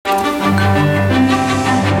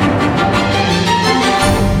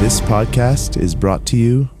podcast is brought to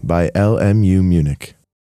you by LMU Munich.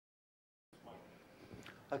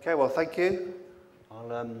 Okay, well, thank you. I'll,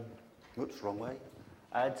 wrong way.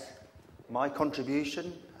 Add my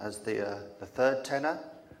contribution as the third tenor,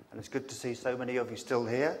 and it's good to see so many of you still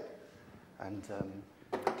here. And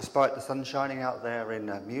despite the sun shining out there in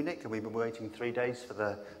Munich, and we've been waiting 3 days for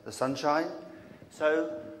the sunshine.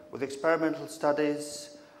 So, with experimental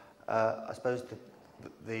studies, I suppose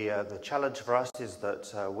the challenge for us is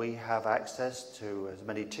that we have access to as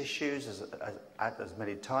many tissues at as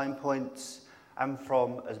many time points and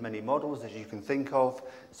from as many models as you can think of.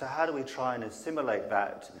 So how do we try and assimilate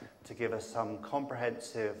that to give us some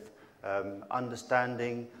comprehensive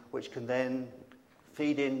understanding, which can then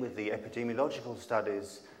feed in with the epidemiological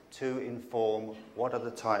studies to inform what are the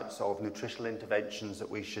types of nutritional interventions that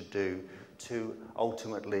we should do to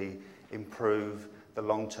ultimately improve the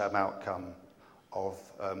long-term outcome of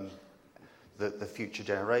the future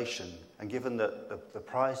generation. And given that the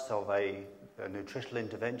price of a nutritional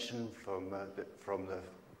intervention from the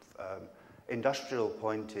industrial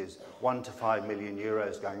point is 1 to 5 million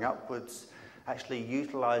euros going upwards, actually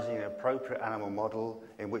utilising an appropriate animal model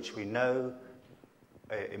in which we know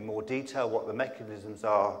in more detail what the mechanisms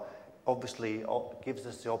are, obviously gives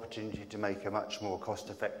us the opportunity to make a much more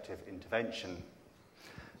cost-effective intervention.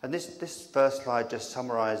 And this first slide just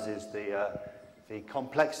summarises the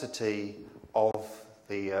complexity of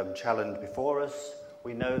the challenge before us.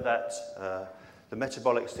 We know that the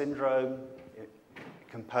metabolic syndrome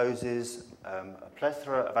composes a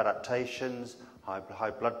plethora of adaptations: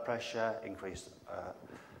 high blood pressure, increased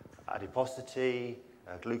adiposity,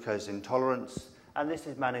 glucose intolerance, and this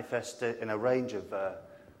is manifested in a range of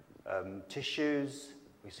tissues.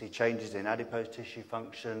 We see changes in adipose tissue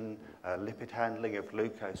function, lipid handling of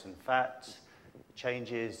glucose and fat,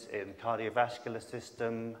 changes in the cardiovascular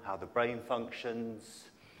system, how the brain functions,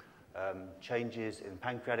 changes in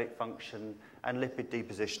pancreatic function, and lipid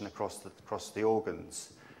deposition across the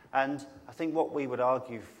organs. And I think what we would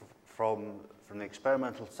argue from the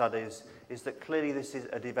experimental studies is that clearly this is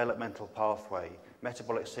a developmental pathway.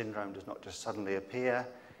 Metabolic syndrome does not just suddenly appear.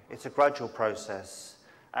 It's a gradual process.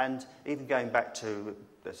 And even going back to,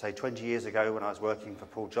 let's say, 20 years ago when I was working for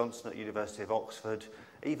Paul Johnson at the University of Oxford,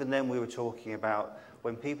 even then we were talking about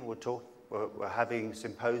when people were having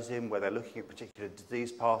symposium where they're looking at particular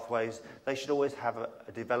disease pathways, they should always have a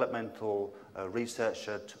developmental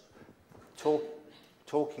researcher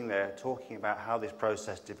talking about how this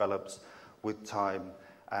process develops with time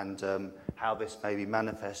and how this may be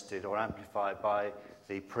manifested or amplified by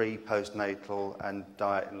the post-natal and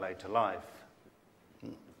diet in later life.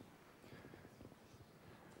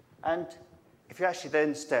 And if you actually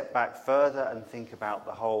then step back further and think about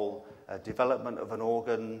the whole development of an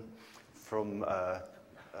organ from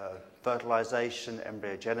fertilization,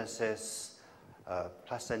 embryogenesis,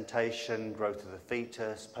 placentation, growth of the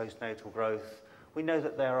fetus, postnatal growth, we know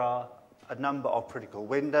that there are a number of critical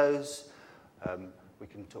windows. We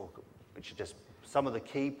can talk, which are just some of the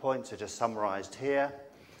key points are just summarized here.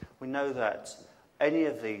 We know that any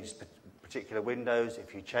of these particular windows,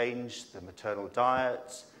 if you change the maternal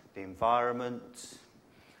diet, the environment,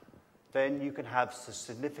 then you can have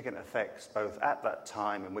significant effects both at that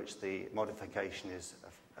time in which the modification is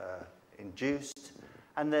induced,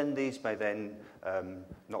 and then these may then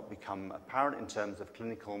not become apparent in terms of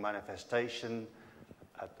clinical manifestation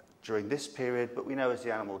during this period, but we know as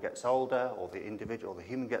the animal gets older, or the individual, or the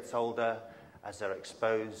human gets older, as they're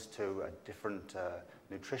exposed to a different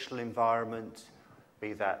nutritional environment,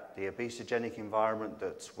 be that the obesogenic environment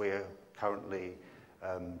that we're currently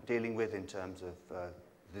dealing with in terms of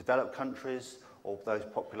developed countries, or those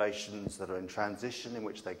populations that are in transition in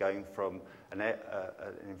which they're going from an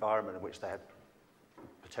environment in which they have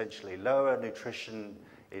potentially lower nutrition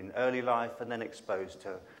in early life and then exposed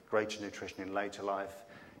to greater nutrition in later life.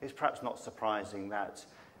 It's perhaps not surprising that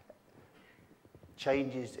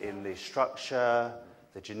changes in the structure,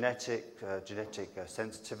 the genetic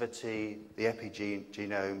sensitivity, the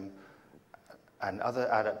epigenome, and other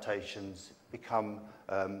adaptations become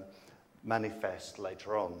manifest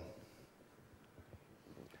later on.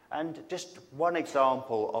 And just one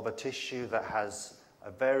example of a tissue that has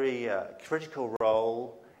a very critical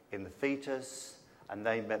role in the fetus, and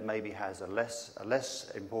then maybe has a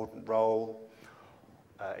less important role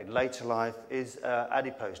in later life, is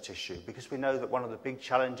adipose tissue, because we know that one of the big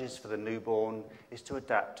challenges for the newborn is to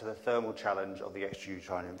adapt to the thermal challenge of the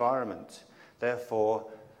extrauterine environment. Therefore,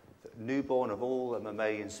 the newborn of all the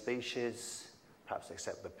mammalian species, perhaps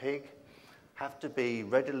except the pig, have to be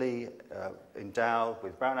readily endowed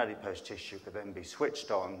with brown adipose tissue that then be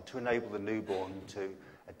switched on to enable the newborn to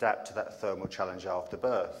adapt to that thermal challenge after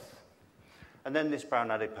birth. And then this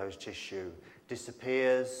brown adipose tissue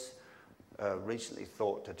disappears, recently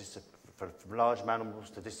thought to from large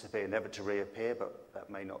mammals to disappear, never to reappear, but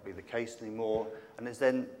that may not be the case anymore, and is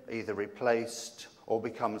then either replaced or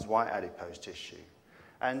becomes white adipose tissue.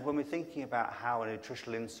 And when we're thinking about how a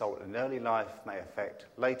nutritional insult in early life may affect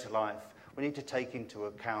later life, we need to take into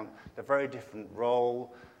account the very different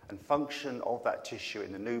role and function of that tissue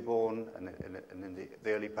in the newborn and in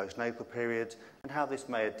the early postnatal period, and how this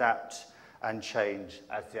may adapt and change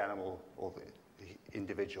as the animal or the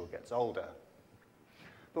individual gets older.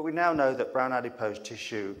 But we now know that brown adipose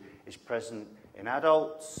tissue is present in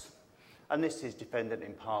adults, and this is dependent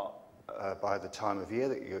in part by the time of year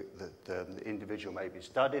that the individual may be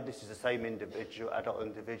studied. This is the same individual, adult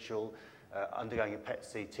individual, undergoing a PET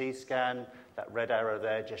CT scan. That red arrow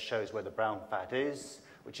there just shows where the brown fat is,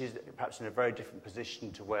 which is perhaps in a very different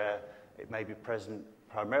position to where it may be present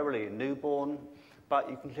primarily in newborn. But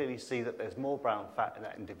you can clearly see that there's more brown fat in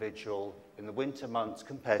that individual in the winter months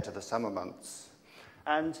compared to the summer months.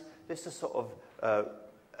 And this has sort of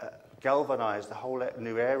galvanized the whole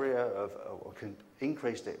new area of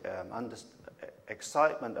increased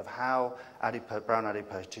excitement of how brown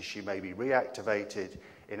adipose tissue may be reactivated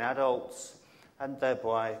in adults, and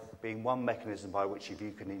thereby being one mechanism by which if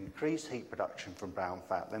you can increase heat production from brown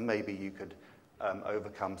fat, then maybe you could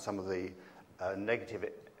overcome some of the negative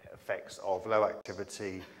effects of low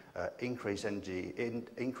activity, increased energy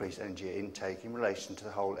intake in relation to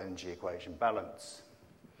the whole energy equation balance.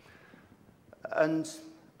 And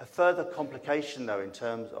a further complication, though, in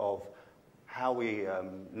terms of how we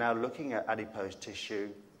now looking at adipose tissue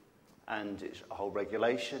and its whole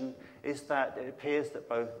regulation, is that it appears that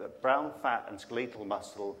both the brown fat and skeletal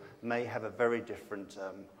muscle may have a very different,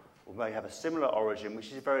 or may have a similar origin,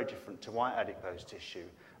 which is very different to white adipose tissue.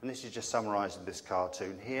 And this is just summarised in this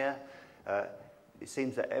cartoon here. It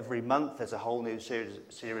seems that every month there's a whole new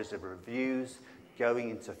series of reviews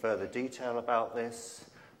going into further detail about this.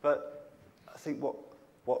 But I think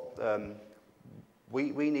what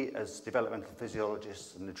we need as developmental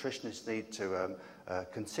physiologists and nutritionists need to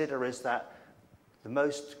consider is that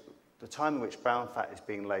the time in which brown fat is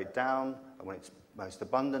being laid down and when it's most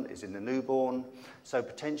abundant is in the newborn. So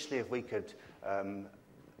potentially if we could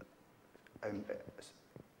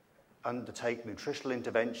undertake nutritional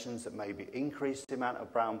interventions that maybe increase the amount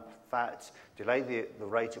of brown fat, delay the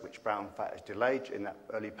rate at which brown fat is delayed in that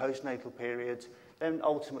early postnatal period, then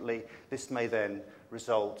ultimately this may then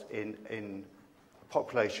result in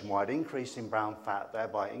population-wide increase in brown fat,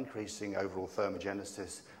 thereby increasing overall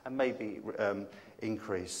thermogenesis and maybe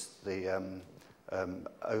increase the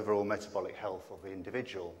overall metabolic health of the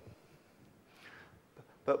individual.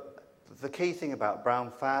 But the key thing about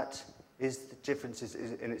brown fat is the differences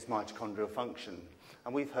in its mitochondrial function.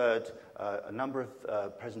 And we've heard a number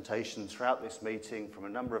of presentations throughout this meeting from a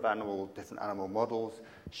number of different animal models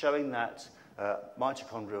showing that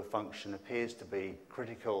mitochondrial function appears to be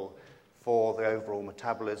critical for the overall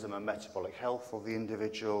metabolism and metabolic health of the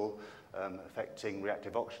individual, affecting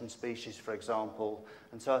reactive oxygen species, for example.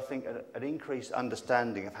 And so I think an increased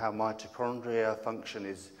understanding of how mitochondria function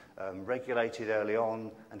is regulated early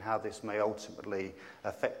on and how this may ultimately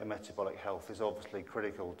affect the metabolic health is obviously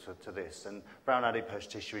critical to this. And brown adipose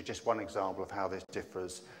tissue is just one example of how this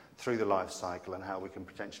differs through the life cycle and how we can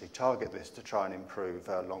potentially target this to try and improve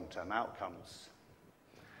long-term outcomes.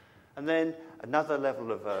 And then another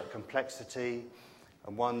level of complexity,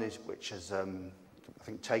 and one which has, I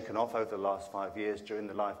think, taken off over the last 5 years during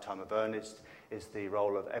the lifetime of Ernest, is the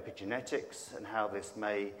role of epigenetics and how this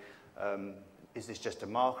may, is this just a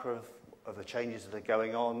marker of the changes that are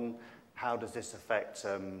going on? How does this affect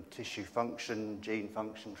tissue function, gene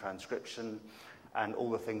function, transcription, and all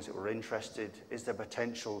the things that we're interested? Is there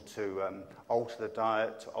potential to alter the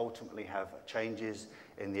diet to ultimately have changes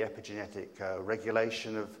in the epigenetic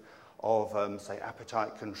regulation of say,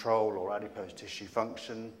 appetite control or adipose tissue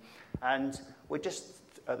function? And we're just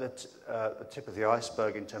at the tip of the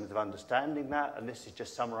iceberg in terms of understanding that, and this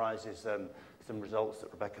just summarises some results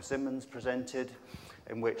that Rebecca Simmons presented,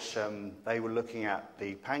 in which they were looking at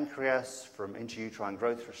the pancreas from intrauterine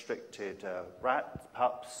growth-restricted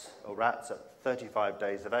pups or rats at 35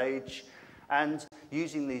 days of age, and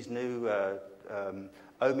using these new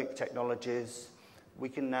omic technologies, we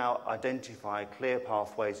can now identify clear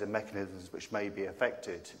pathways and mechanisms which may be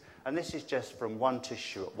affected. And this is just from one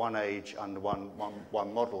tissue at one age under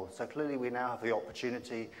one model. So clearly we now have the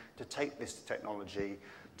opportunity to take this technology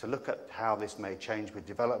to look at how this may change with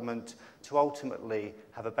development, to ultimately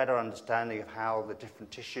have a better understanding of how the different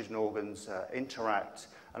tissues and organs interact,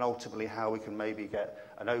 and ultimately how we can maybe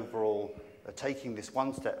get an overall, taking this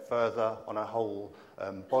one step further on a whole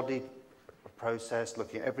body process,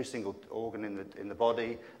 looking at every single organ in the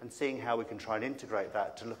body and seeing how we can try and integrate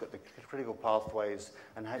that to look at the critical pathways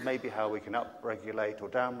and maybe how we can upregulate or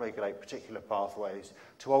downregulate particular pathways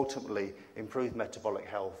to ultimately improve metabolic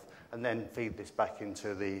health and then feed this back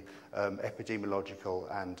into the epidemiological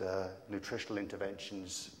and nutritional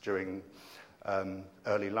interventions during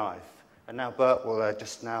early life. And now Bert will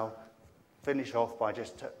just now finish off by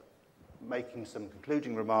just making some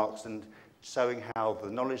concluding remarks and showing how the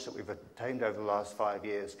knowledge that we've attained over the last 5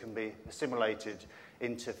 years can be assimilated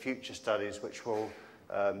into future studies which will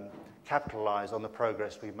capitalise on the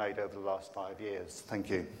progress we've made over the last 5 years. Thank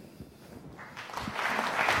you.